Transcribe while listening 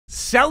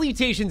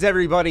Salutations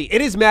everybody,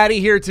 it is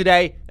Matty here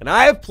today, and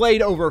I have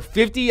played over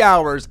 50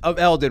 hours of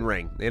Elden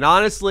Ring. And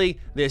honestly,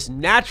 this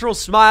natural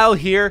smile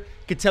here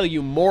could tell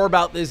you more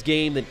about this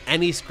game than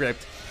any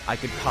script I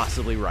could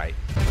possibly write.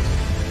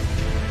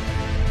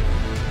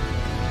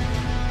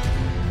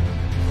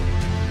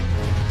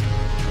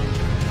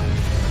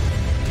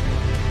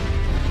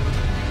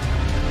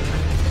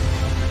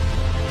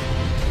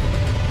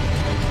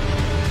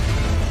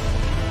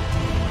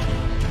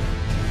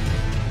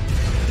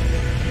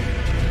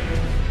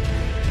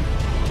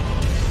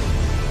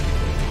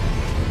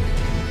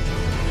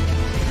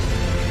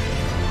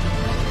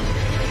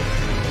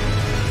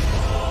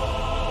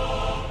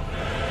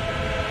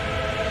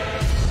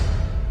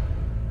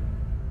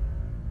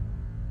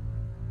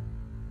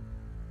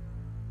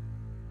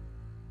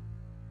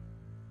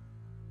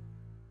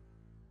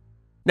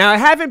 Now, I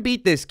haven't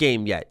beat this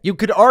game yet. You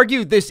could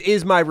argue this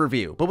is my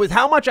review, but with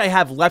how much I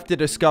have left to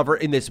discover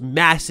in this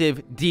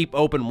massive, deep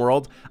open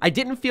world, I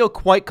didn't feel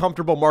quite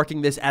comfortable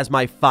marking this as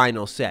my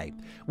final say.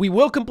 We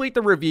will complete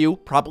the review,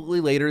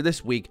 probably later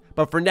this week,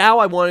 but for now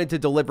I wanted to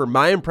deliver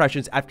my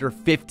impressions after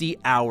 50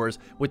 hours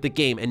with the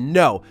game. And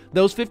no,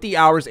 those 50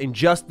 hours in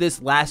just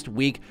this last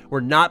week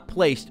were not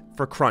placed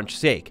for crunch's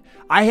sake.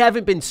 I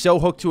haven't been so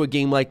hooked to a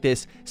game like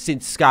this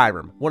since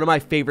Skyrim, one of my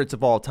favorites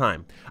of all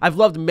time. I've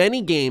loved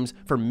many games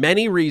for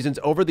many reasons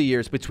over the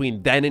years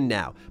between then and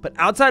now, but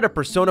outside of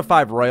Persona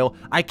 5 Royal,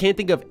 I can't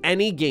think of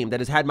any game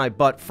that has had my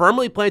butt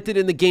firmly planted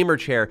in the gamer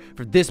chair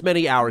for this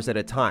many hours at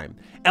a time.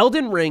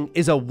 Elden Ring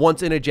is a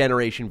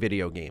once-in-a-generation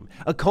video game,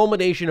 a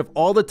culmination of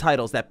all the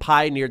titles that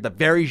pioneered the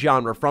very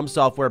genre From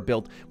Software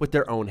built with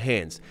their own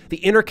hands. The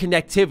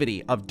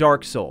interconnectivity of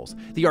Dark Souls,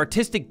 the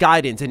artistic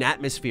guidance and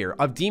atmosphere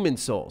of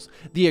Demon's Souls,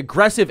 the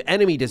aggressive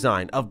enemy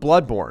design of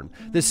Bloodborne,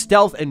 the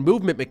stealth and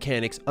movement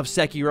mechanics of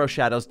Sekiro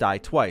Shadows Die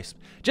Twice.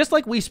 Just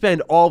like we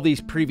spend all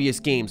these previous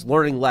games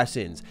learning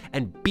lessons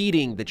and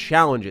beating the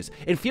challenges,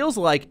 it feels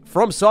like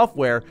From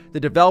Software, the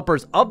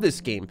developers of this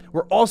game,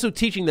 were also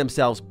teaching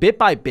themselves bit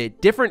by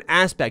bit different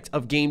aspects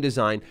of game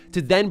design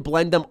to then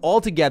blend them all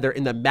together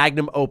in the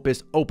magnum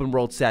opus open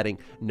world setting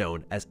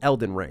known as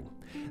Elden Ring.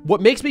 What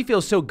makes me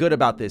feel so good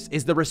about this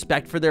is the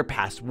respect for their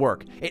past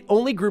work. It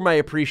only grew my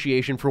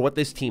appreciation for what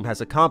this team has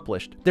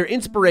accomplished. Their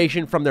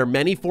inspiration from their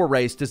many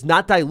forays does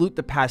not dilute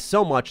the past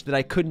so much that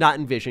I could not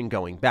envision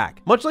going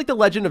back. Much like The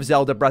Legend of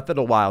Zelda Breath of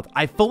the Wild,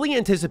 I fully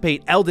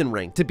anticipate Elden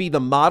Ring to be the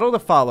model to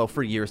follow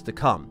for years to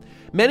come.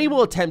 Many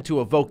will attempt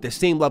to evoke the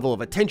same level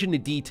of attention to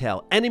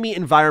detail, enemy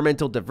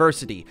environmental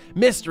diversity,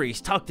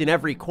 mysteries tucked in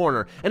every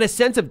corner, and a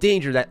sense of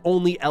danger that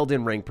only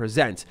Elden Ring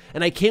presents.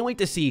 And I can't wait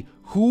to see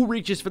who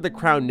reaches for the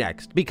crown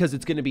next, because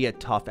it's going to be a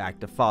tough act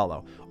to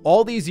follow.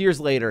 All these years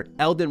later,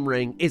 Elden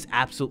Ring is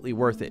absolutely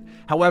worth it.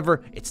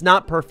 However, it's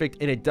not perfect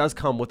and it does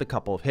come with a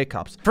couple of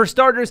hiccups. For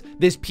starters,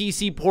 this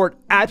PC port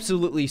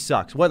absolutely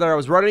sucks. Whether I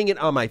was running it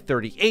on my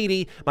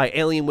 3080, my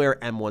Alienware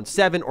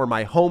M17, or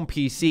my home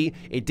PC,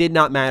 it did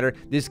not matter.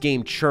 This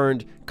game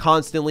churned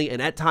constantly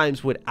and at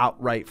times would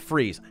outright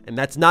freeze, and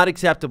that's not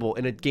acceptable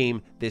in a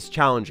game this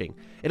challenging.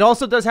 It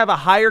also does have a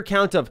higher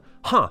count of,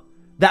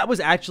 that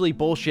was actually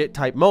bullshit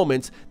type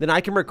moments than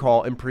I can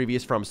recall in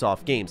previous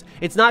FromSoft games.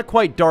 It's not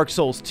quite Dark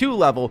Souls 2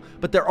 level,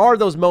 but there are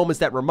those moments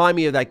that remind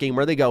me of that game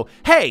where they go,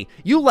 hey,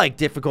 you like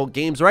difficult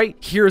games, right?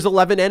 Here's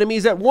 11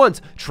 enemies at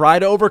once. Try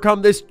to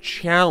overcome this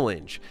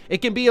challenge.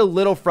 It can be a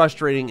little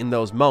frustrating in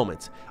those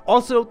moments.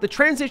 Also, the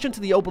transition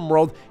to the open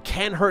world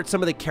can hurt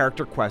some of the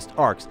character quest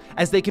arcs,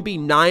 as they can be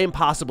nigh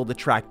impossible to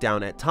track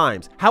down at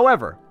times.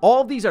 However,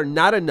 all of these are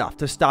not enough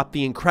to stop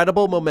the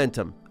incredible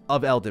momentum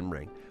of Elden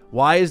Ring.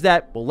 Why is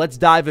that? Well, let's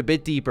dive a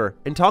bit deeper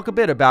and talk a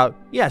bit about,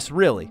 yes,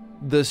 really,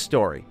 the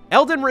story.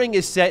 Elden Ring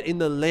is set in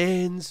the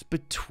lands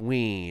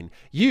between.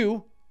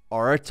 You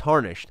are a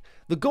Tarnished.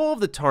 The goal of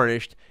the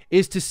Tarnished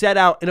is to set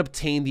out and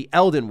obtain the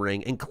Elden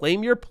Ring and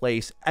claim your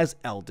place as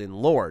Elden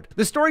Lord.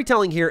 The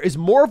storytelling here is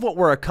more of what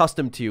we're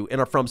accustomed to in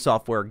a From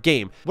Software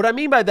game. What I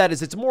mean by that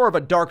is it's more of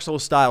a Dark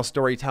Souls style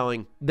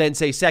storytelling than,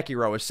 say,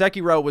 Sekiro. If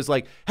Sekiro was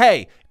like,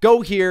 hey,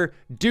 go here,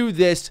 do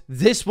this,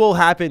 this will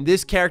happen,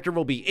 this character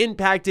will be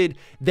impacted,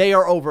 they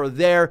are over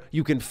there,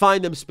 you can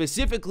find them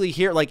specifically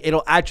here, like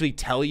it'll actually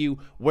tell you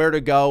where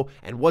to go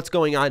and what's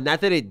going on.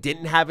 Not that it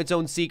didn't have its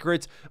own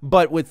secrets,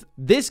 but with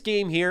this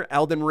game here,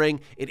 Elden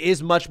Ring, it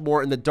is much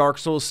more in the Dark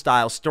Souls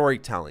style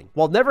storytelling.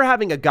 While never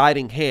having a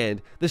guiding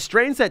hand, the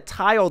strands that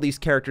tie all these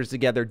characters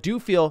together do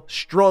feel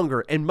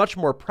stronger and much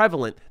more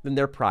prevalent than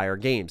their prior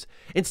games.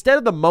 Instead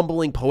of the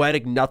mumbling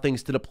poetic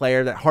nothings to the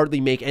player that hardly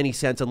make any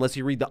sense unless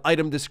you read the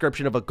item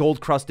description of a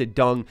gold-crusted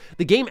dung,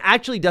 the game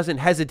actually doesn't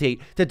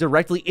hesitate to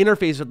directly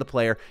interface with the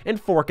player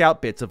and fork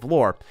out bits of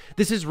lore.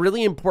 This is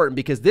really important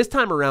because this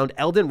time around,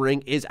 Elden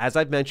Ring is, as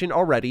I've mentioned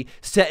already,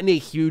 set in a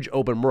huge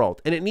open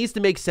world, and it needs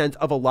to make sense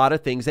of a lot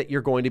of things that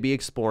you're going to be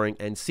exploring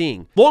and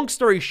seeing. Long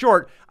story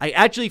short, I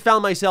actually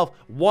found myself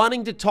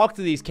wanting to talk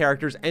to these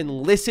characters and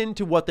listen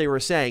to what they were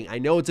saying. I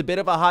know it's a bit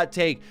of a hot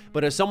take,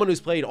 but as someone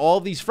who's played all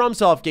of these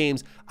FromSoft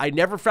games, I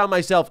never found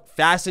myself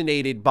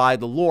fascinated by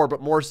the lore,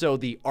 but more so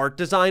the art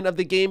design of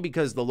the game,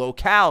 because the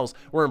locales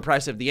were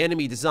impressive. The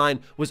enemy design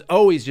was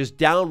always just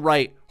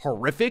downright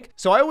horrific.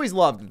 So I always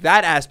loved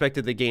that aspect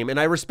of the game, and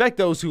I respect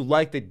those who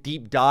like the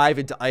deep dive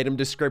into item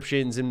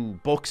descriptions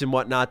and books and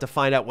whatnot to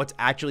find out what's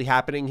actually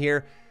happening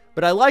here.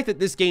 But I like that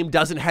this game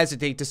doesn't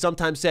hesitate to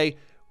sometimes say,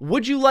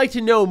 would you like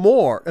to know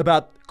more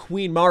about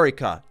Queen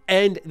Marika?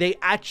 And they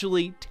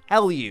actually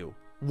tell you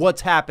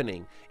what's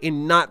happening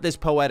in not this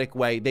poetic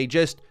way. They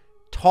just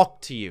talk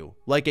to you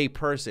like a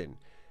person.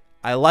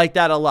 I like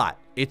that a lot.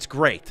 It's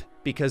great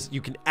because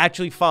you can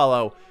actually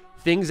follow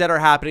things that are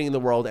happening in the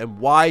world and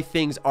why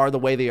things are the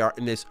way they are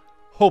in this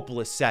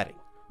hopeless setting.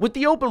 With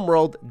the open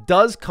world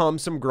does come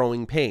some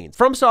growing pains.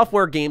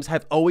 FromSoftware games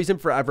have always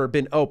and forever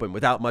been open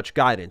without much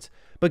guidance.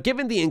 But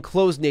given the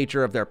enclosed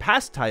nature of their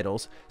past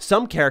titles,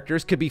 some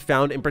characters could be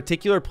found in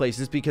particular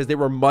places because they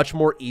were much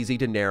more easy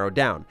to narrow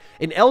down.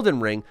 In Elden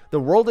Ring,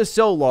 the world is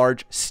so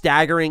large,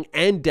 staggering,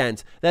 and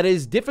dense that it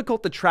is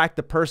difficult to track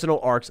the personal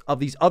arcs of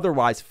these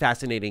otherwise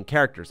fascinating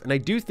characters, and I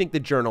do think the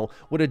journal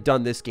would have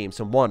done this game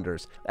some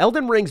wonders.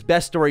 Elden Ring's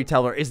best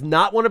storyteller is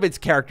not one of its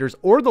characters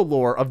or the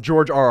lore of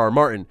George R.R.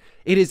 Martin.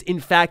 It is, in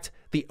fact,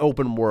 the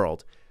open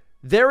world.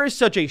 There is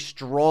such a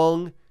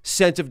strong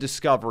sense of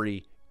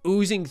discovery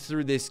oozing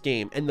through this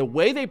game, and the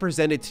way they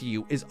present it to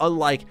you is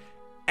unlike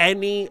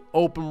any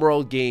open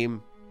world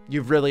game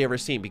you've really ever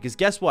seen, because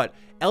guess what?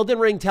 Elden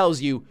Ring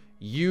tells you,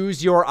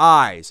 use your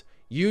eyes.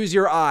 Use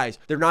your eyes.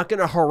 They're not going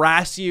to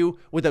harass you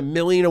with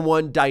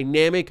 1,000,001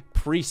 dynamic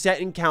preset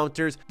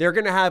encounters. They're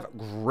going to have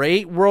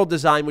great world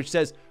design, which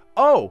says,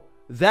 oh,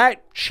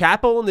 that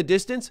chapel in the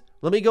distance,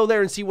 let me go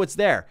there and see what's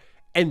there.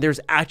 And there's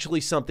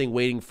actually something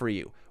waiting for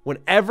you.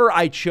 Whenever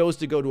I chose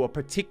to go to a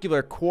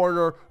particular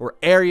corner or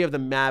area of the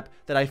map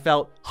that I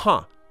felt,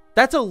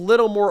 that's a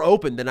little more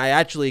open than I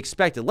actually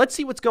expected. Let's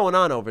see what's going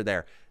on over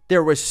there.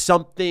 There was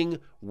something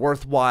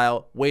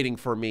worthwhile waiting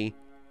for me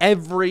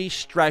every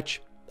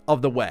stretch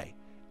of the way.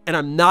 And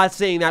I'm not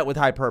saying that with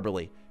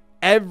hyperbole.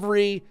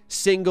 Every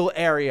single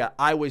area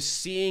I was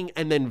seeing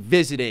and then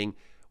visiting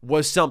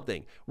was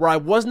something where I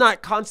was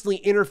not constantly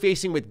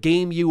interfacing with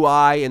game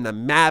UI and the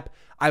map.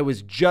 I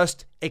was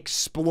just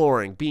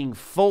exploring, being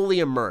fully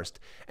immersed.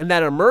 And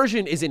that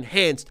immersion is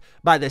enhanced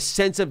by the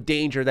sense of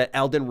danger that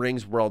Elden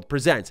Ring's world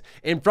presents.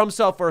 And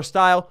FromSoftware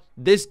style,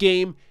 this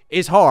game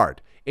is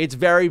hard. It's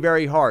very,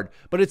 very hard.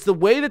 But it's the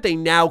way that they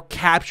now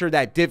capture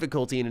that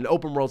difficulty in an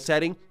open world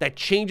setting that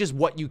changes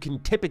what you can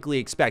typically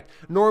expect.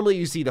 Normally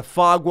you see the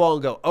fog wall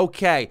and go,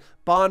 okay,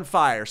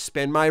 bonfire,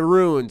 spend my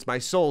runes, my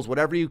souls,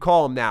 whatever you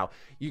call them now.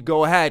 You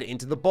go ahead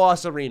into the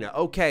boss arena.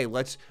 Okay,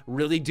 let's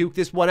really duke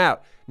this one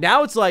out.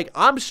 Now it's like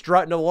I'm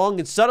strutting along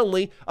and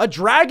suddenly a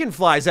dragon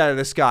flies out of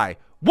the sky.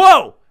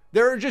 Whoa!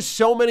 There are just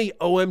so many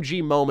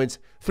OMG moments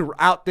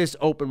throughout this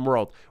open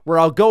world where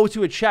I'll go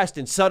to a chest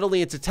and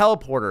suddenly it's a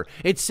teleporter.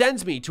 It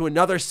sends me to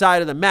another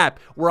side of the map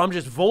where I'm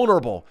just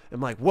vulnerable. I'm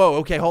like, whoa,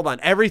 okay, hold on.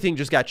 Everything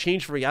just got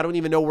changed for me. I don't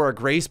even know where a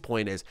grace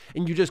point is.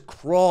 And you just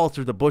crawl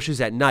through the bushes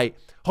at night,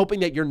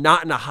 hoping that you're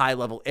not in a high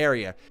level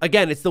area.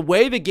 Again, it's the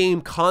way the game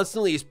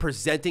constantly is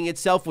presenting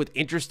itself with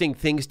interesting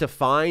things to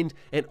find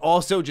and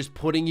also just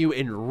putting you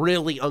in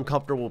really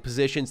uncomfortable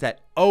positions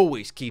that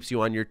always keeps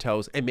you on your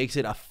toes and makes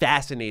it a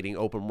fascinating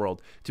open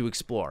world to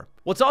explore.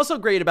 What's also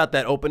great about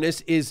that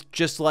openness is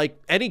just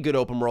like any good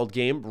open world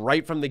game,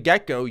 right from the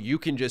get-go, you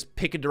can just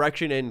pick a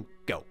direction and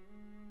go.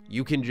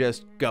 You can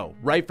just go.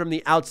 Right from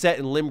the outset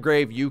in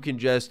Limgrave, you can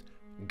just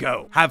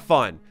go. Have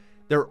fun.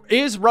 There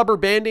is rubber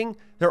banding.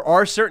 There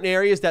are certain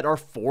areas that are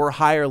for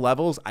higher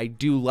levels. I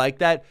do like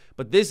that.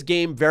 But this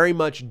game very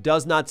much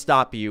does not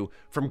stop you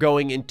from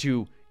going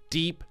into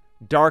deep,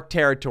 dark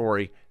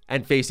territory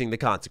and facing the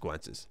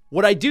consequences.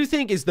 What I do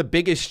think is the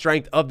biggest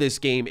strength of this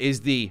game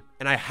is the,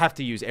 and I have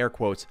to use air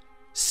quotes,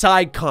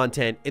 side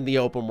content in the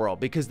open world,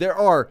 because there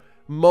are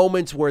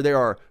moments where there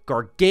are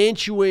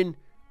gargantuan,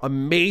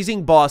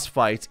 amazing boss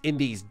fights in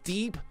these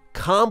deep,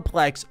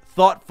 complex,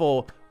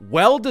 thoughtful,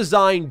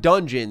 well-designed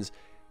dungeons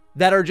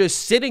that are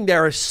just sitting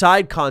there as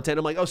side content.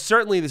 I'm like, oh,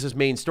 certainly this is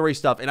main story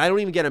stuff, and I don't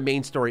even get a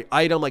main story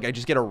item. Like, I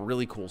just get a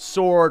really cool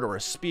sword or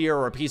a spear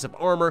or a piece of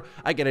armor.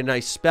 I get a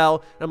nice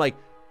spell. And I'm like,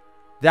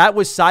 that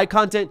was side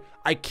content.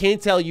 I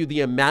can't tell you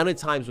the amount of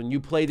times when you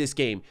play this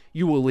game,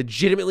 you will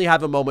legitimately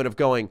have a moment of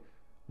going,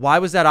 why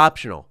was that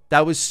optional?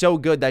 That was so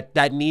good that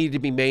that needed to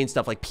be main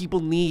stuff. Like, people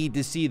need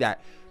to see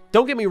that.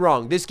 Don't get me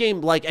wrong, this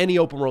game, like any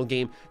open world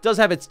game, does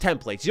have its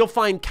templates. You'll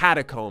find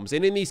catacombs,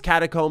 and in these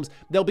catacombs,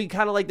 they'll be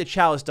kind of like the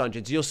Chalice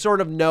dungeons. You'll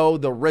sort of know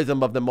the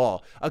rhythm of them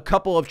all. A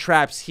couple of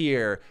traps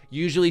here,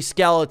 usually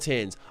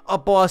skeletons, a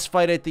boss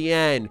fight at the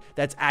end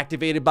that's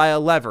activated by a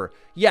lever.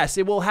 Yes,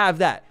 it will have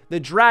that.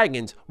 The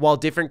dragons, while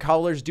different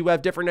colors, do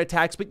have different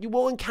attacks, but you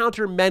will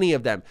encounter many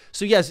of them.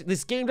 So yes,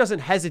 this game doesn't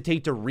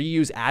hesitate to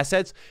reuse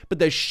assets, but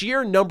the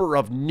sheer number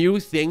of new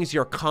things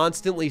you're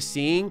constantly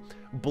seeing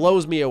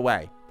blows me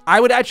away. I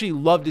would actually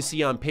love to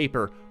see on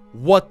paper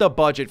what the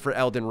budget for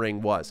Elden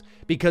Ring was,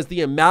 because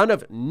the amount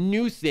of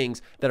new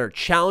things that are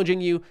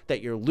challenging you,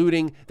 that you're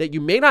looting, that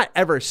you may not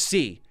ever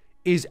see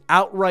is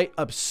outright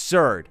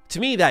absurd. To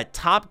me, that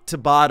top to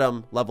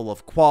bottom level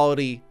of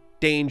quality,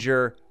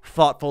 danger,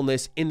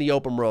 thoughtfulness in the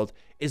open world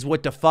is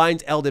what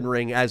defines Elden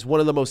Ring as one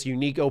of the most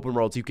unique open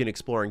worlds you can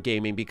explore in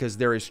gaming, because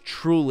there is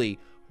truly,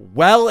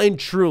 well and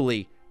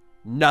truly,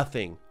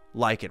 nothing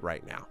like it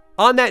right now.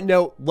 On that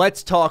note,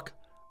 let's talk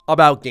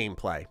about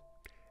gameplay.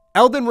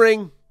 Elden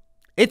Ring,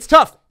 it's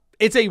tough.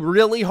 It's a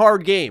really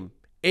hard game.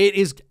 It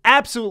is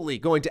absolutely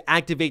going to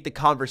activate the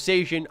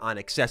conversation on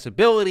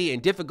accessibility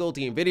and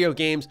difficulty in video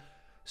games,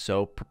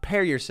 so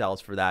prepare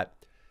yourselves for that.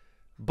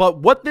 But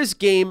what this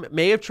game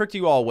may have tricked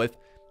you all with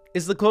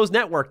is the closed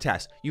network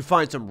test. You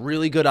find some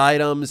really good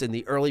items in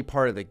the early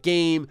part of the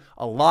game.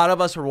 A lot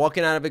of us were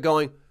walking out of it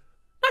going,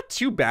 not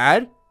too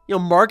bad. You know,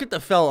 Market the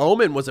Fell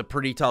Omen was a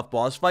pretty tough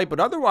boss fight, but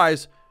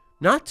otherwise,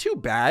 not too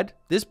bad.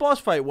 This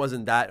boss fight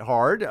wasn't that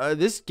hard.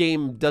 This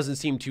game doesn't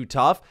seem too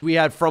tough. We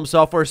had From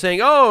Software saying,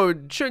 oh,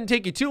 it shouldn't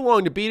take you too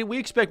long to beat it. We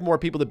expect more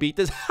people to beat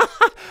this.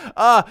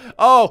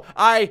 Oh,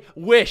 I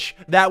wish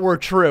that were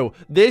true.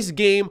 This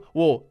game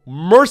will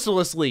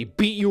mercilessly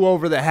beat you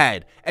over the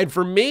head. And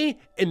for me,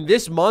 in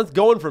this month,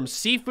 going from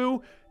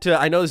Sifu to,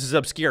 I know this is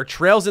obscure,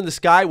 Trails in the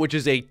Sky, which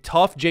is a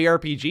tough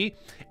JRPG,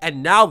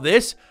 and now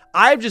this,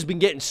 I've just been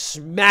getting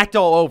smacked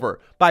all over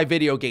by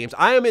video games.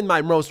 I am in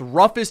my most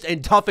roughest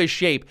and toughest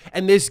shape,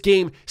 and this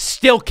game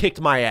still kicked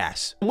my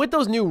ass. And with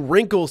those new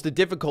wrinkles to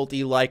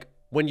difficulty, like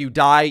when you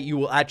die, you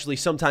will actually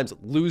sometimes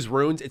lose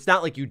runes. It's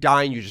not like you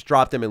die and you just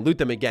drop them and loot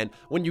them again.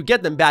 When you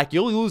get them back,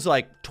 you'll lose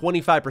like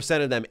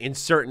 25% of them in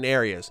certain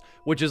areas,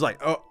 which is like,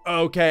 oh,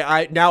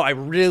 okay, now I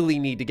really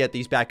need to get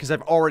these back because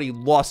I've already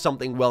lost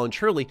something well and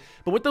truly.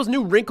 But with those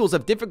new wrinkles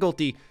of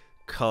difficulty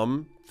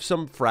come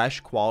some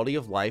fresh quality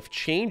of life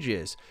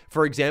changes.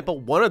 For example,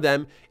 one of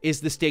them is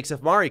the stakes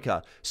of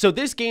Marika. So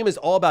this game is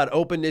all about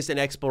openness and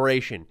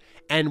exploration.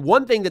 And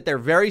one thing that they're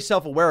very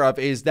self-aware of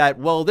is that,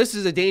 well, this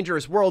is a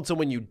dangerous world, so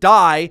when you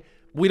die,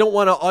 we don't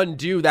want to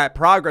undo that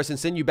progress and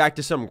send you back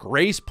to some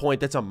grace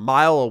point that's a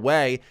mile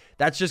away.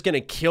 That's just going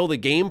to kill the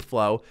game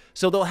flow.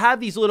 So they'll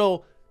have these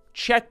little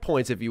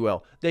checkpoints, if you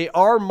will. They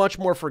are much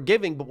more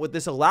forgiving, but what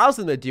this allows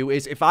them to do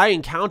is if I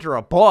encounter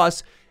a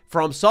boss,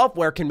 From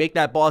Software can make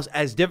that boss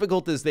as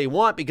difficult as they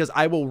want, because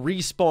I will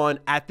respawn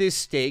at this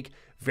stake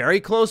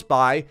very close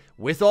by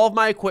with all of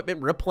my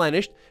equipment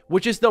replenished,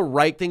 which is the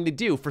right thing to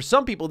do. For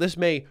some people, this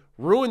may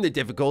ruin the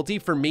difficulty.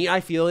 For me,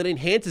 I feel it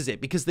enhances it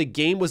because the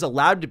game was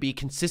allowed to be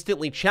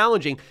consistently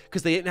challenging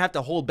because they didn't have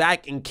to hold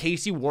back in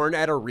case you weren't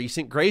at a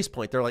recent grace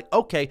point. They're like,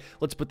 okay,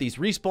 let's put these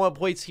respawn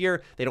points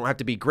here. They don't have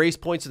to be grace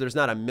points, so there's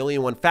not a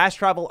million one fast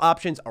travel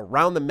options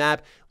around the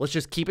map. Let's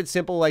just keep it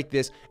simple like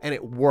this, and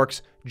it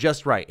works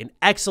just right. An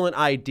excellent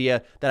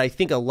idea that I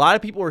think a lot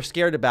of people were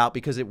scared about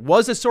because it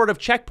was a sort of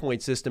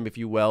checkpoint system, if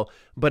you will,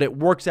 but it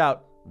works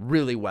out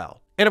really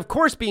well. And of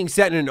course, being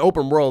set in an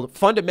open world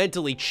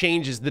fundamentally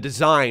changes the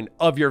design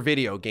of your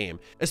video game,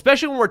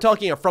 especially when we're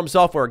talking a From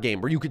Software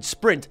game where you could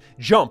sprint,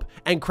 jump,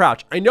 and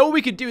crouch. I know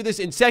we could do this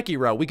in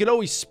Sekiro. We could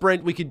always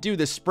sprint. We could do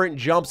the sprint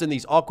jumps in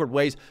these awkward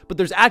ways, but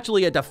there's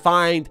actually a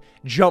defined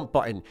jump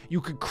button.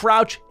 You could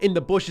crouch in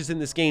the bushes in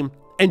this game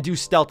and do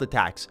stealth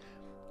attacks.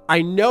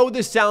 I know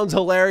this sounds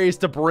hilarious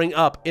to bring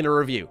up in a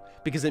review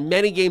because in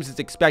many games it's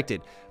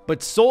expected,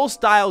 but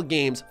Soul-style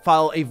games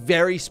follow a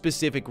very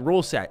specific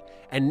rule set,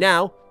 and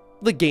now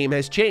the game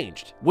has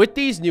changed. With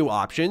these new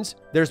options,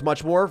 there's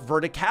much more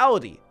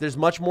verticality. There's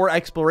much more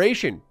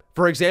exploration.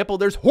 For example,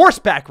 there's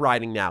horseback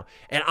riding now,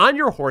 and on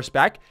your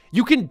horseback,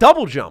 you can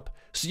double jump.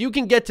 So you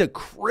can get to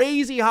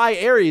crazy high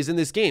areas in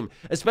this game,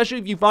 especially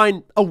if you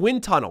find a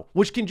wind tunnel,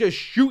 which can just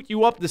shoot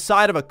you up the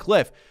side of a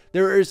cliff.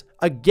 There is,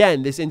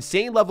 again, this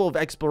insane level of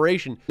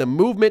exploration. The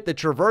movement, the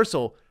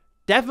traversal,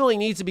 definitely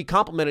needs to be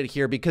complemented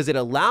here because it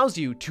allows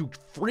you to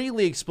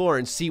freely explore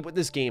and see what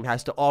this game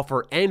has to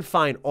offer and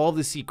find all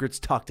the secrets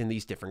tucked in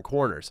these different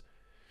corners.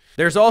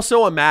 There's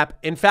also a map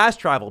and fast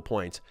travel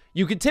points.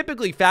 You can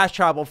typically fast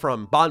travel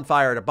from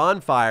bonfire to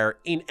bonfire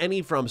in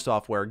any From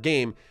Software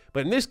game,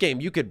 but in this game,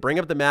 you could bring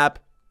up the map,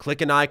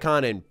 click an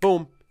icon, and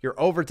boom, you're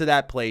over to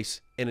that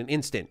place in an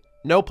instant.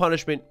 No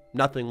punishment,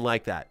 nothing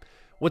like that.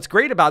 What's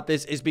great about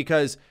this is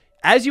because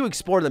as you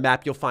explore the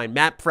map, you'll find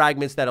map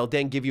fragments that'll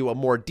then give you a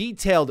more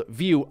detailed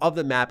view of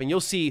the map, and you'll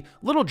see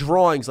little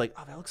drawings like,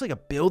 oh, that looks like a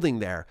building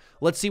there.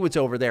 Let's see what's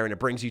over there, and it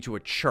brings you to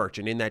a church,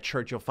 and in that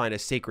church, you'll find a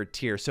sacred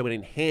tear, so it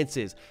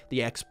enhances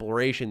the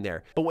exploration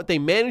there. But what they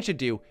managed to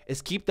do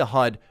is keep the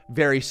HUD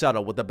very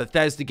subtle with the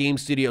Bethesda Game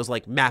Studios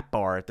like map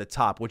bar at the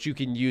top, which you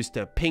can use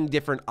to ping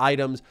different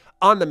items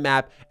on the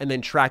map and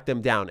then track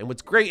them down. And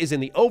what's great is in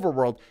the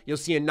overworld, you'll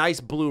see a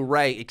nice blue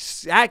ray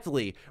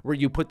exactly where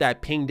you put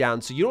that ping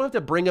down, so you don't have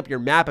to bring up your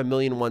map a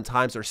million and one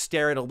times or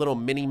stare at a little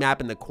mini map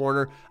in the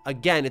corner.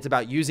 Again, it's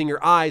about using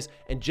your eyes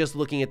and just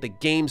looking at the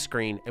game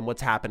screen and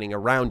what's happening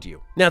around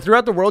you. Now,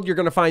 throughout the world, you're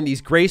going to find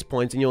these grace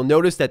points, and you'll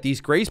notice that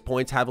these grace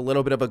points have a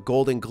little bit of a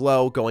golden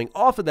glow going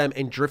off of them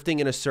and drifting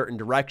in a certain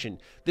direction.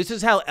 This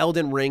is how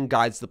Elden Ring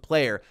guides the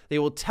player. They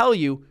will tell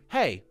you,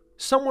 hey,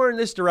 somewhere in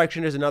this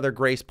direction is another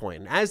grace point.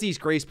 And as these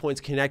grace points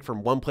connect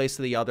from one place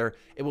to the other,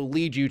 it will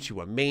lead you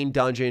to a main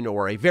dungeon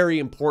or a very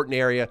important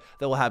area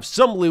that will have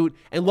some loot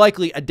and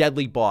likely a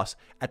deadly boss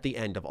at the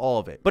end of all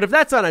of it. But if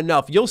that's not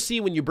enough, you'll see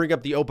when you bring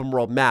up the open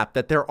world map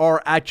that there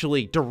are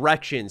actually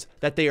directions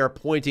that they are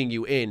pointing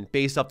you in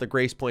based off the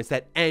grace points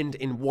that end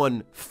in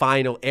one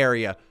final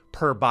area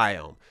per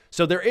biome.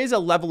 So there is a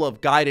level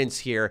of guidance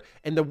here,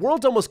 and the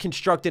world's almost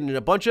constructed in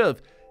a bunch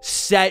of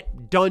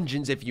set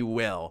dungeons, if you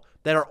will,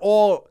 that are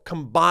all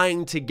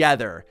combined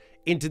together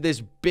into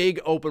this big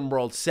open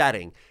world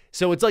setting.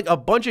 So it's like a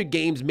bunch of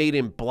games made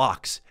in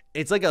blocks.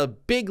 It's like a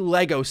big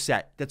Lego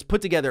set that's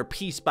put together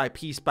piece by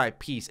piece by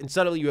piece, and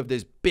suddenly you have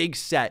this big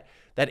set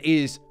that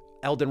is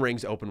Elden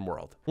Ring's open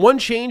world. One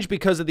change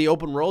because of the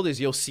open world is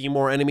you'll see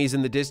more enemies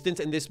in the distance,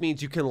 and this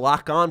means you can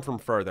lock on from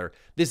further.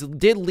 This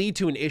did lead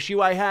to an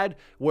issue I had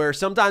where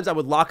sometimes I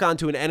would lock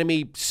onto an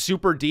enemy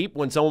super deep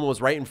when someone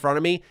was right in front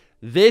of me.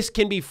 This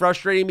can be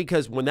frustrating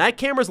because when that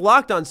camera's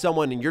locked on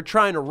someone and you're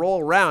trying to roll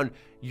around,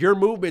 your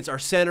movements are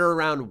centered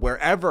around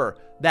wherever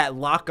that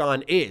lock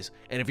on is.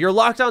 And if you're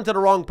locked onto the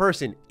wrong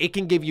person, it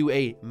can give you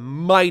a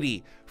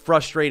mighty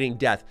frustrating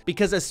death,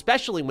 because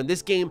especially when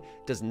this game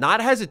does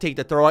not hesitate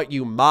to throw at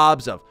you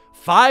mobs of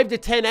 5 to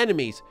 10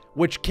 enemies,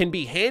 which can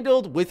be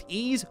handled with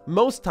ease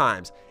most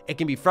times. It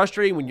can be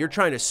frustrating when you're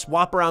trying to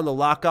swap around the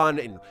lock on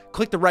and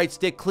click the right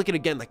stick, click it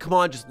again, like, come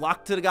on, just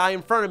lock to the guy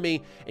in front of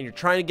me, and you're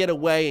trying to get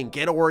away and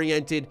get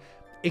oriented.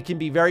 It can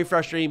be very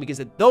frustrating because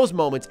at those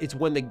moments, it's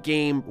when the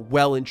game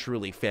well and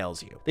truly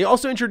fails you. They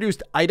also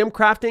introduced item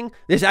crafting.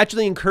 This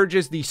actually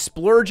encourages the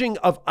splurging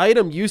of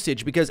item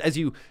usage, because as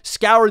you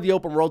scour the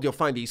open world, you'll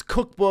find these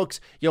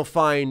cookbooks, you'll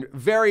find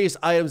various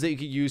items that you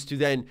could use to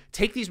then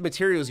take these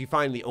materials you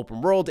find in the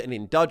open world and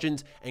in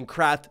dungeons and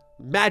craft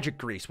magic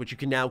grease, which you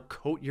can now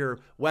coat your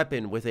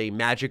weapon with a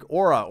magic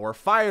aura, or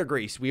fire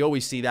grease. We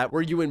always see that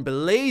where you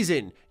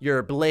emblazon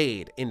your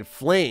blade in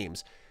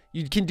flames.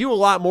 You can do a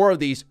lot more of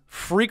these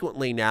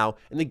frequently now,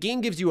 and the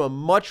game gives you a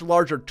much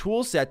larger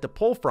tool set to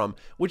pull from,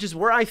 which is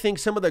where I think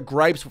some of the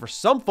gripes for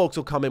some folks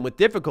will come in with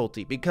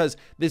difficulty, because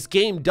this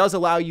game does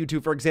allow you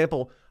to, for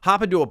example,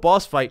 hop into a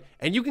boss fight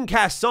and you can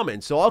cast summon.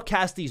 So I'll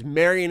cast these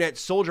marionette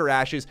soldier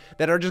ashes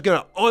that are just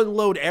going to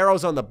unload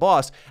arrows on the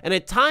boss, and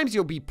at times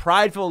you'll be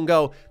prideful and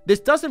go,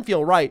 this doesn't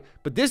feel right,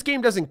 but this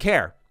game doesn't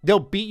care. They'll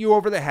beat you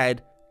over the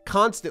head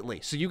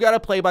constantly. So you got to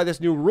play by this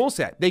new rule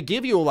set. They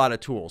give you a lot of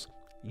tools.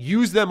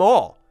 Use them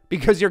all,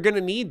 because you're going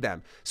to need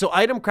them. So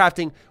item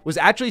crafting was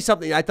actually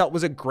something I thought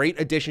was a great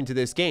addition to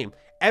this game.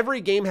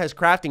 Every game has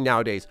crafting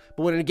nowadays,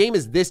 but when a game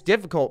is this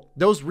difficult,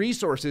 those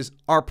resources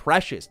are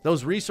precious.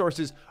 Those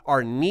resources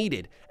are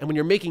needed. And when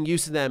you're making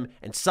use of them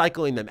and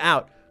cycling them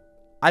out,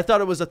 I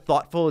thought it was a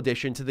thoughtful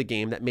addition to the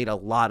game that made a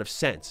lot of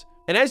sense.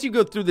 And as you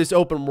go through this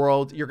open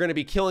world, you're going to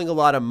be killing a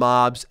lot of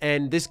mobs,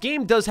 and this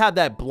game does have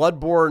that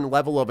Bloodborne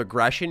level of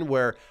aggression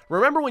where,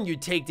 remember when you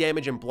take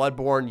damage in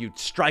Bloodborne, you'd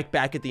strike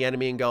back at the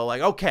enemy and go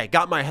like, okay,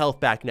 got my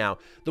health back now.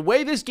 The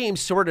way this game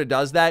sort of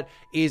does that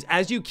is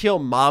as you kill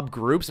mob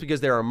groups,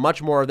 because there are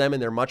much more of them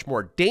and they're much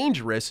more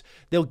dangerous,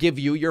 they'll give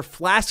you your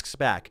flasks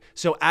back.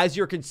 So as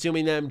you're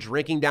consuming them,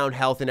 drinking down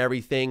health and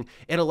everything,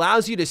 it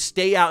allows you to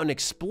stay out and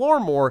explore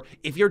more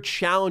if you're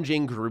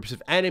challenging groups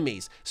of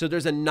enemies. So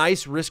there's a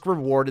nice risk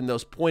reward in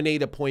those point A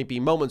to point B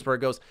moments where it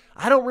goes,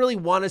 I don't really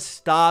want to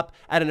stop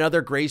at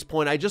another grace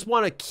point. I just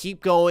want to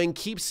keep going,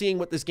 keep seeing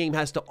what this game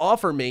has to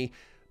offer me,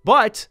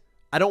 but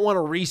I don't want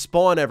to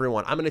respawn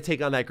everyone. I'm going to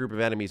take on that group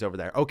of enemies over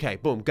there. Okay,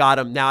 boom, got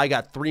him. Now I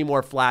got 3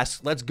 more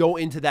flasks. Let's go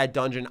into that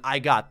dungeon. I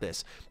got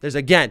this. There's,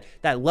 again,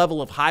 that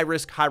level of high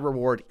risk, high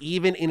reward,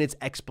 even in its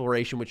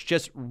exploration, which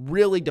just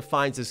really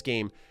defines this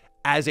game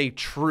as a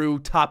true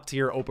top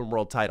tier open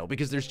world title,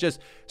 because there's just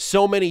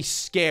so many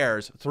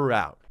scares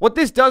throughout. What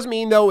this does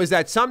mean though is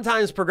that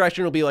sometimes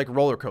progression will be like a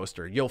roller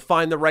coaster. You'll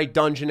find the right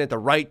dungeon at the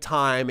right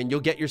time and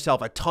you'll get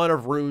yourself a ton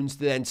of runes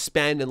to then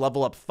spend and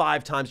level up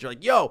 5 times. You're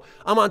like, yo,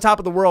 I'm on top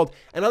of the world.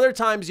 And other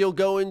times you'll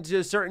go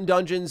into certain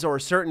dungeons or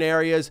certain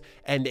areas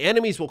and the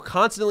enemies will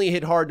constantly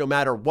hit hard no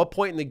matter what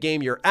point in the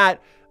game you're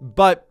at,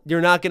 but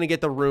you're not going to get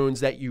the runes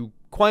that you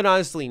quite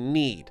honestly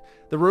need,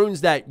 the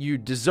runes that you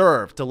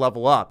deserve to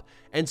level up.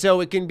 And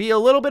so it can be a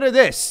little bit of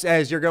this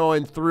as you're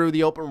going through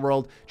the open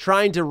world,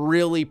 trying to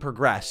really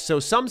progress. So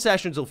some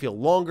sessions will feel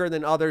longer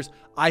than others.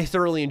 I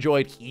thoroughly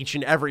enjoyed each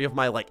and every of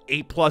my like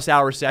 8+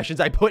 hour sessions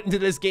I put into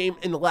this game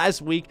in the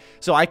last week,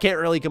 so I can't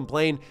really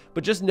complain.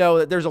 But just know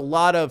that there's a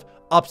lot of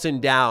ups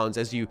and downs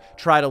as you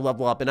try to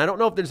level up. And I don't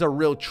know if there's a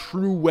real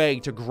true way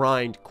to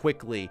grind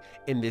quickly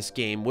in this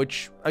game,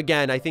 which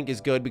again, I think is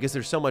good because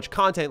there's so much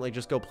content, like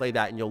just go play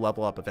that and you'll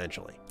level up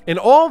eventually. And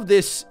all of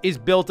this is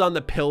built on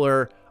the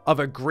pillar of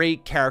a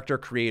great character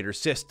creator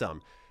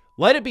system.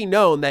 Let it be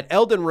known that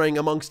Elden Ring,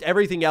 amongst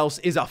everything else,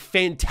 is a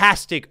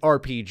fantastic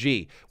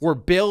RPG where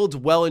builds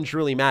well and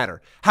truly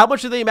matter. How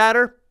much do they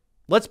matter?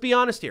 Let's be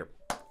honest here,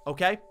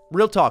 okay?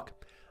 Real talk.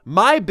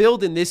 My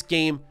build in this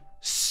game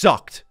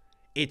sucked.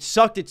 It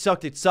sucked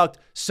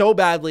so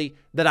badly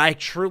that I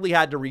truly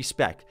had to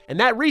respec. And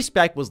that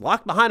respec was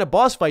locked behind a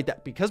boss fight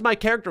that, because my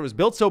character was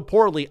built so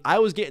poorly, I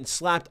was getting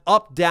slapped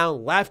up,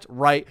 down, left,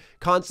 right,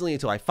 constantly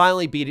until I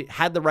finally beat it,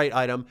 had the right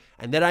item,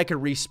 and then I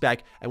could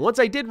respec. And once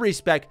I did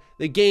respec,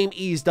 the game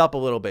eased up a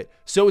little bit.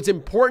 So it's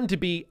important to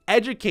be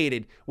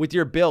educated with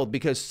your build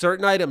because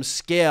certain items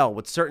scale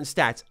with certain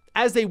stats,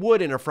 as they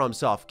would in a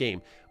FromSoft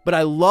game. But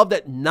I love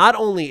that not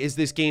only is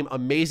this game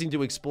amazing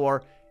to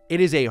explore, it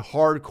is a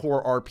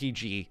hardcore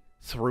RPG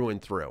through and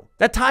through.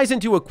 That ties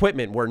into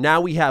equipment where now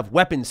we have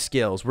weapon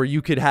skills where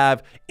you could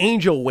have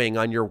Angel Wing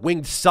on your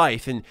winged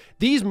scythe. And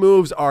these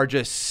moves are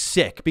just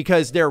sick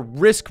because they're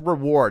risk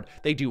reward.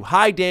 They do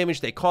high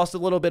damage. They cost a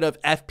little bit of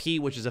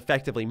FP, which is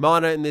effectively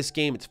mana in this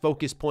game. It's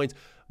focus points,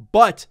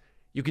 but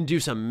you can do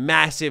some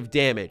massive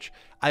damage.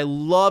 I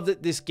love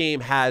that this game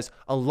has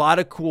a lot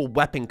of cool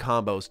weapon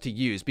combos to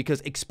use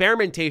because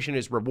experimentation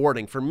is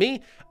rewarding. For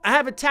me, I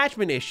have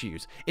attachment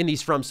issues in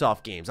these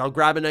FromSoft games. I'll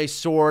grab a nice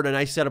sword, a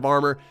nice set of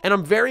armor, and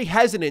I'm very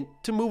hesitant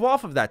to move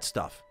off of that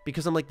stuff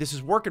because I'm like, this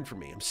is working for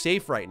me. I'm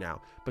safe right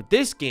now. But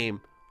this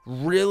game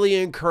really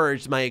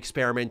encouraged my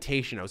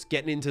experimentation. I was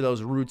getting into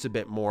those roots a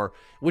bit more,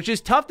 which is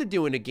tough to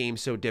do in a game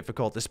so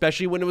difficult,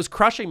 especially when it was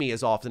crushing me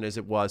as often as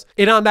it was.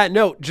 And on that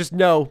note, just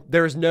know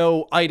there's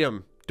no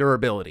item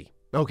durability.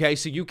 Okay,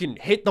 so you can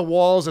hit the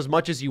walls as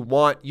much as you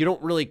want. You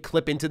don't really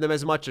clip into them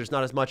as much. There's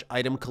not as much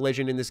item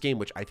collision in this game,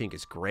 which I think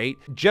is great.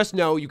 Just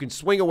know you can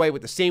swing away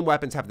with the same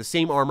weapons, have the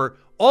same armor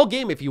all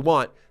game if you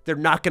want. They're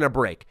not going to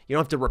break. You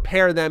don't have to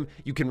repair them.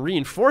 You can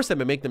reinforce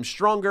them and make them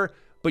stronger,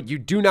 but you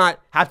do not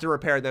have to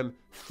repair them.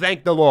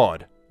 Thank the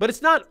Lord. But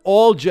it's not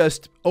all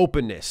just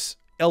openness.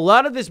 A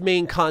lot of this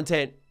main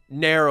content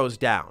narrows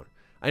down.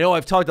 I know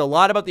I've talked a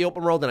lot about the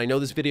open world, and I know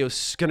this video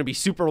is going to be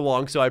super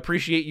long, so I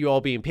appreciate you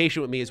all being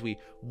patient with me as we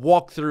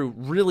walk through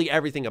really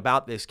everything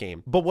about this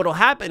game. But what'll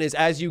happen is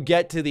as you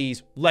get to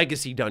these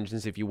legacy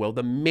dungeons, if you will,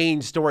 the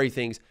main story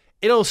things,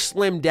 it'll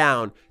slim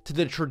down to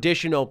the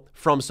traditional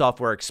From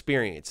Software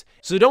experience.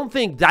 So don't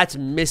think that's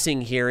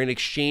missing here in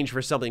exchange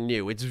for something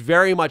new. It's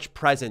very much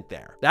present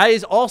there. That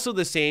is also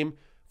the same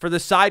for the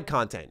side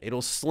content.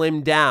 It'll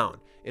slim down.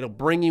 It'll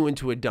bring you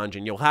into a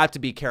dungeon. You'll have to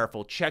be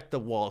careful. Check the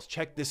walls,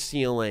 check the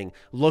ceiling,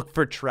 look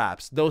for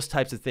traps, those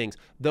types of things.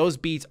 Those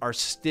beats are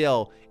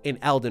still in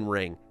Elden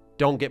Ring.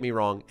 Don't get me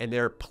wrong, and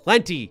there are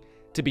plenty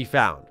to be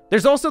found.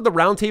 There's also the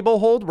roundtable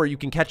hold where you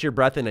can catch your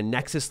breath in a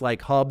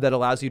Nexus-like hub that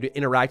allows you to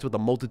interact with a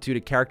multitude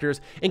of characters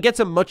and get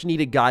some much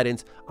needed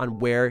guidance on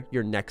where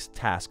your next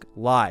task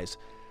lies.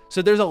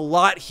 So there's a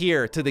lot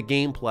here to the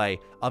gameplay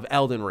of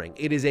Elden Ring.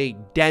 It is a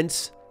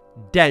dense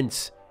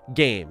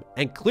game.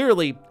 And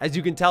clearly, as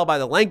you can tell by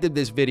the length of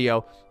this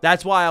video,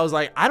 that's why I was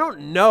like, I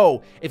don't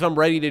know if I'm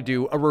ready to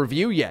do a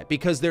review yet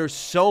because there's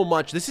so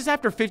much. This is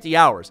after 50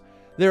 hours.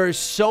 There is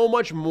so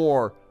much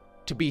more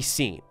to be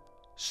seen.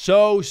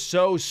 So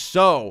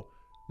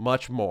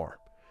much more.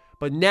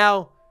 But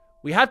now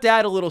we have to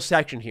add a little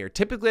section here.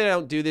 Typically, I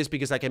don't do this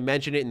because I can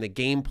mention it in the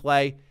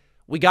gameplay.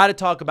 We got to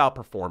talk about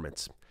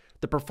performance.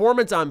 The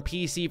performance on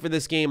PC for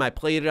this game, I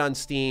played it on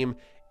Steam,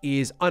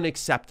 is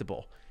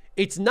unacceptable.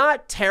 It's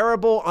not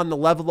terrible on the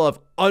level of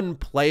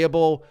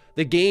unplayable.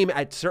 The game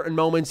at certain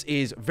moments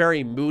is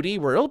very moody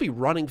where it'll be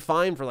running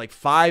fine for like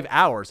 5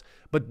 hours,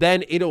 but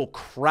then it'll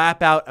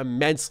crap out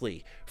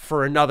immensely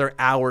for another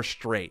hour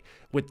straight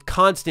with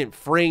constant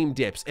frame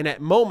dips and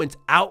at moments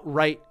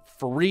outright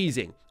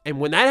freezing. And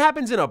when that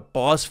happens in a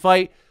boss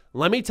fight,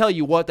 let me tell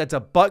you what, that's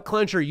a butt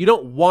clencher you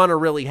don't want to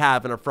really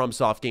have in a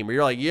FromSoft game where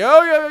you're like,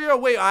 yo,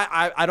 wait,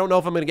 I don't know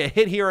if I'm going to get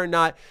hit here or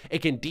not.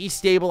 It can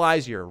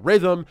destabilize your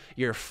rhythm,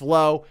 your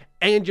flow,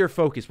 and your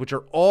focus, which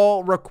are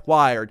all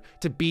required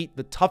to beat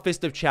the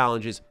toughest of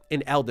challenges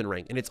in Elden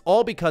Ring. And it's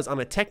all because on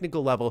a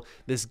technical level,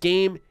 this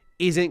game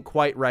isn't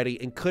quite ready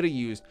and could have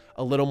used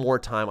a little more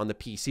time on the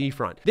PC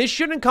front. This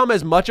shouldn't come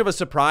as much of a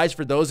surprise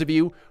for those of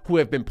you who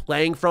have been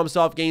playing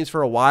FromSoft games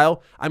for a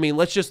while. I mean,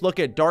 let's just look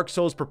at Dark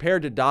Souls Prepare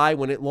to Die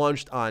when it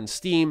launched on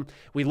Steam.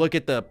 We look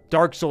at the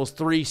Dark Souls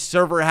 3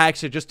 server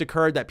hacks that just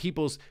occurred that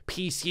people's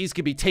PCs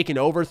could be taken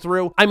over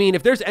through. I mean,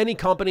 if there's any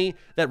company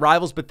that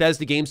rivals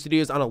Bethesda Game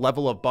Studios on a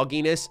level of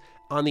bugginess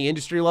on the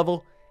industry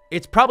level,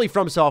 it's probably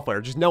From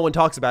Software, just no one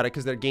talks about it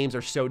because their games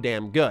are so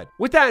damn good.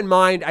 With that in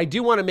mind, I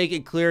do want to make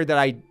it clear that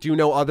I do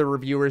know other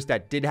reviewers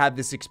that did have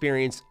this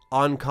experience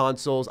on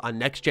consoles, on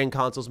next-gen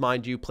consoles,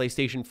 mind you.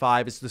 PlayStation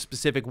 5 is the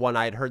specific one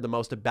I had heard the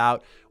most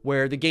about,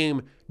 where the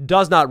game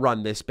does not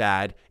run this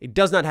bad. It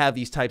does not have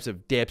these types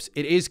of dips.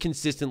 It is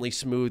consistently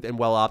smooth and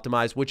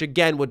well-optimized, which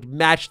again would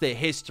match the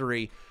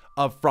history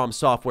of From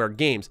Software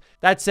games.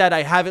 That said,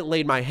 I haven't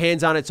laid my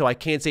hands on it, so I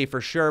can't say for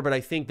sure, but I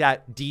think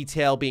that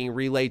detail being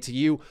relayed to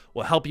you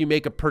will help you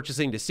make a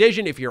purchasing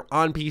decision. If you're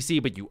on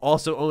PC, but you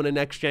also own a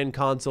next-gen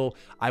console,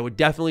 I would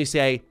definitely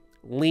say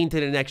lean to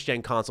the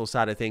next-gen console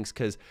side of things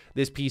because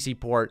this PC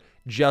port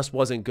just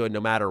wasn't good no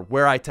matter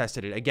where I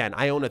tested it. Again,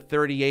 I own a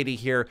 3080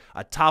 here,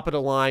 a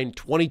top-of-the-line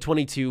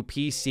 2022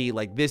 PC.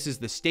 Like, this is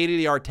the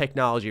state-of-the-art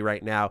technology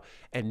right now,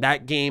 and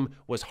that game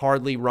was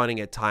hardly running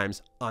at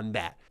times on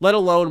that. Let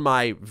alone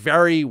my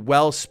very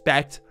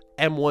well-spec'd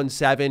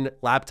M17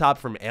 laptop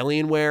from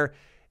Alienware.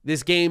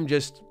 This game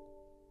just,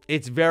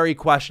 it's very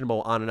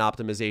questionable on an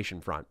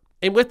optimization front.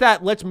 And with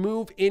that, let's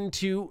move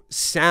into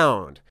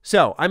sound.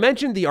 So, I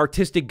mentioned the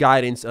artistic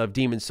guidance of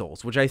Demon's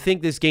Souls, which I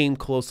think this game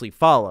closely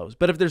follows.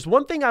 But if there's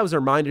one thing I was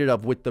reminded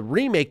of with the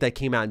remake that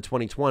came out in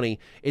 2020,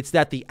 it's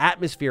that the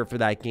atmosphere for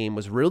that game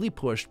was really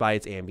pushed by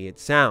its ambient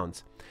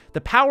sounds.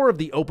 The power of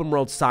the open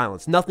world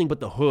silence, nothing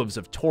but the hooves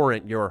of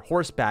Torrent, your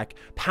horseback,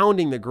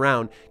 pounding the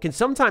ground, can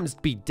sometimes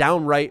be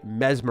downright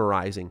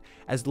mesmerizing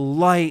as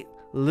light,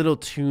 little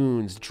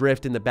tunes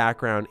drift in the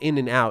background in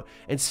and out,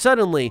 and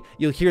suddenly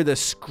you'll hear the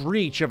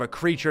screech of a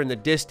creature in the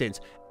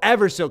distance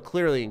ever so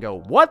clearly and go,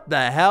 what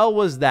the hell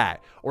was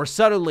that? Or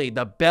suddenly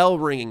the bell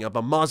ringing of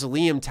a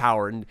mausoleum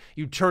tower and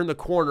you turn the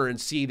corner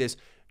and see this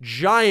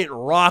giant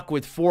rock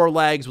with 4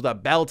 legs with a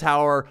bell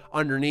tower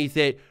underneath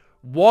it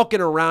walking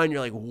around.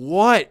 You're like,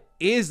 what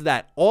is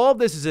that? All of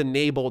this is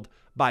enabled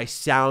by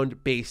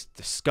sound-based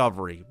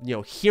discovery. You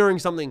know, hearing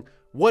something,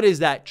 what is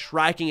that?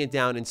 Tracking it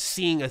down and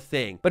seeing a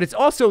thing. But it's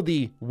also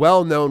the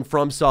well-known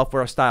From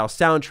Software style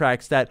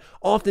soundtracks that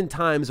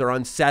oftentimes are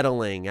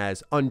unsettling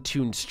as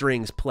untuned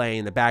strings play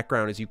in the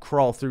background as you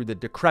crawl through the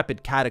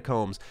decrepit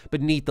catacombs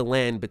beneath the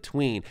land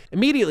between.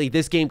 Immediately,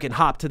 this game can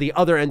hop to the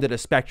other end of the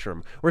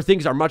spectrum, where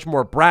things are much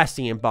more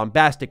brassy and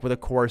bombastic with a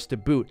chorus to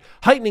boot,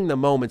 heightening the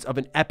moments of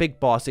an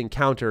epic boss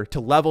encounter to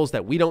levels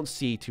that we don't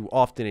see too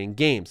often in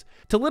games,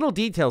 to little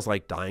details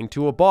like dying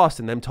to a boss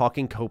and them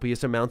talking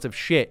copious amounts of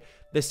shit.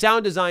 The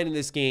sound design in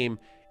this game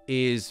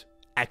is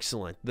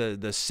excellent.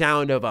 The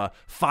sound of a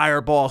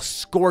fireball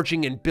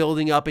scorching and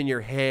building up in your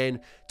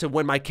hand to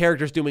when my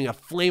character's doing a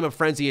flame of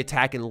frenzy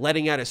attack and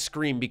letting out a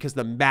scream because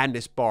the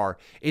madness bar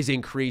is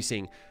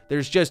increasing.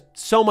 There's just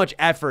so much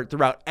effort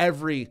throughout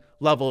every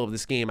level of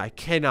this game. I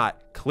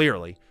cannot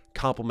clearly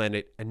compliment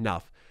it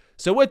enough.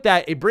 So with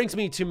that, it brings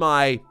me to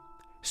my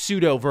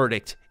pseudo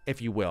verdict,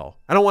 if you will.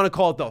 I don't want to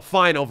call it the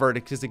final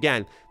verdict because,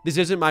 again, this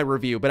isn't my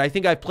review, but I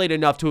think I've played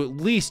enough to at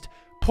least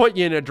put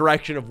you in a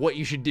direction of what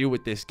you should do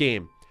with this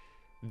game.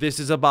 This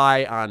is a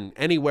buy on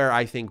anywhere,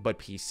 I think, but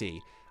PC.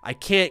 I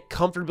can't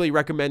comfortably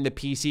recommend the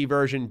PC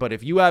version, but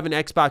if you have an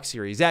Xbox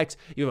Series X,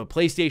 you have a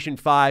PlayStation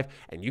 5,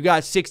 and you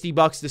got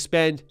 $60 to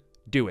spend,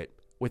 do it.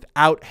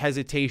 Without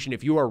hesitation,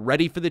 if you are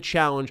ready for the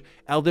challenge,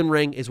 Elden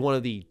Ring is one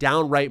of the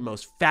downright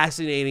most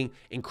fascinating,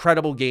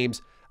 incredible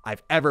games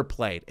I've ever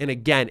played. And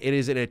again, it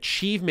is an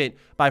achievement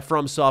by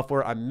From Software,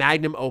 a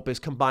magnum opus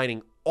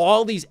combining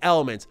all these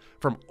elements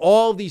from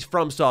all these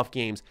FromSoft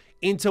games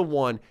into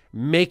one,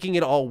 making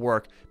it all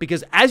work.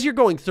 Because as you're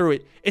going through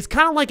it, it's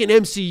kind of like an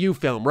MCU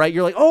film, right?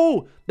 You're like,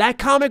 oh, that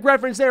comic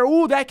reference there.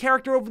 Oh, that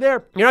character over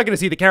there. You're not going to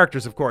see the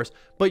characters, of course,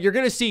 but you're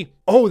going to see,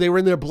 oh, they were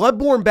in their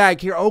Bloodborne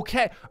bag here.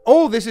 Okay.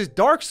 Oh, this is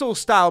Dark Souls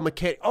style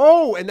mechanic.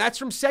 Oh, and that's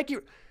from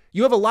Sekiro.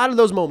 You have a lot of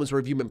those moments where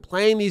if you've been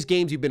playing these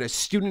games, you've been a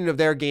student of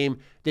their game,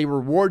 they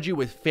reward you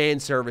with fan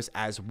service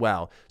as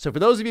well. So for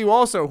those of you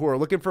also who are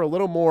looking for a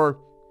little more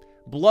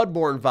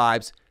Bloodborne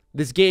vibes,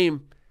 this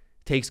game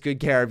takes good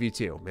care of you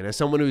too. And as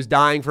someone who's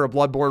dying for a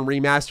Bloodborne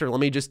remaster, let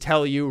me just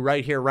tell you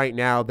right here, right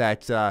now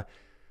that,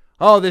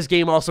 this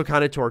game also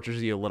kind of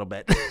tortures you a little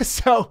bit.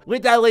 So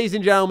with that, ladies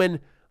and gentlemen,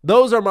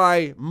 those are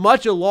my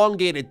much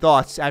elongated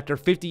thoughts after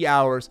 50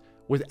 hours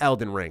with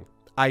Elden Ring.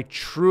 I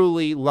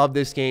truly love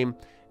this game.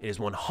 It is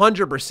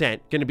 100%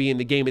 going to be in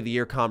the Game of the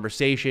Year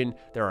conversation.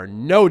 There are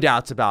no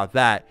doubts about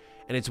that.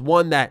 And it's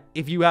one that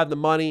if you have the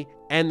money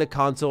and the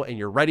console and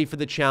you're ready for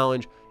the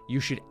challenge, you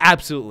should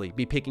absolutely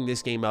be picking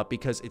this game up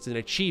because it's an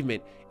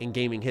achievement in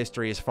gaming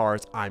history as far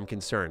as I'm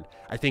concerned.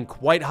 I think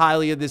quite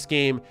highly of this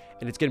game,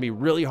 and it's going to be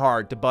really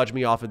hard to budge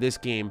me off of this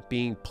game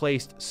being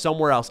placed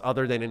somewhere else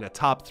other than in a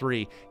top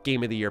 3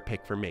 Game of the Year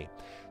pick for me.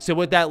 So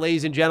with that,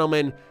 ladies and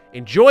gentlemen,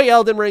 enjoy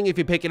Elden Ring if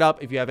you pick it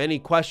up. If you have any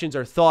questions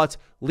or thoughts,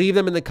 leave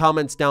them in the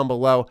comments down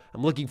below.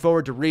 I'm looking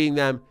forward to reading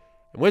them.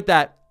 And with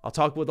that, I'll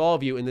talk with all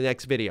of you in the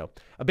next video.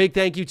 A big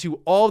thank you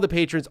to all the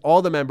patrons,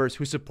 all the members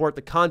who support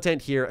the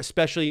content here,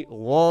 especially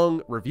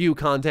long review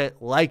content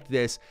like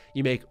this.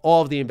 You make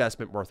all of the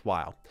investment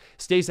worthwhile.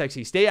 Stay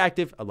sexy, stay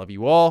active. I love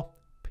you all.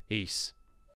 Peace.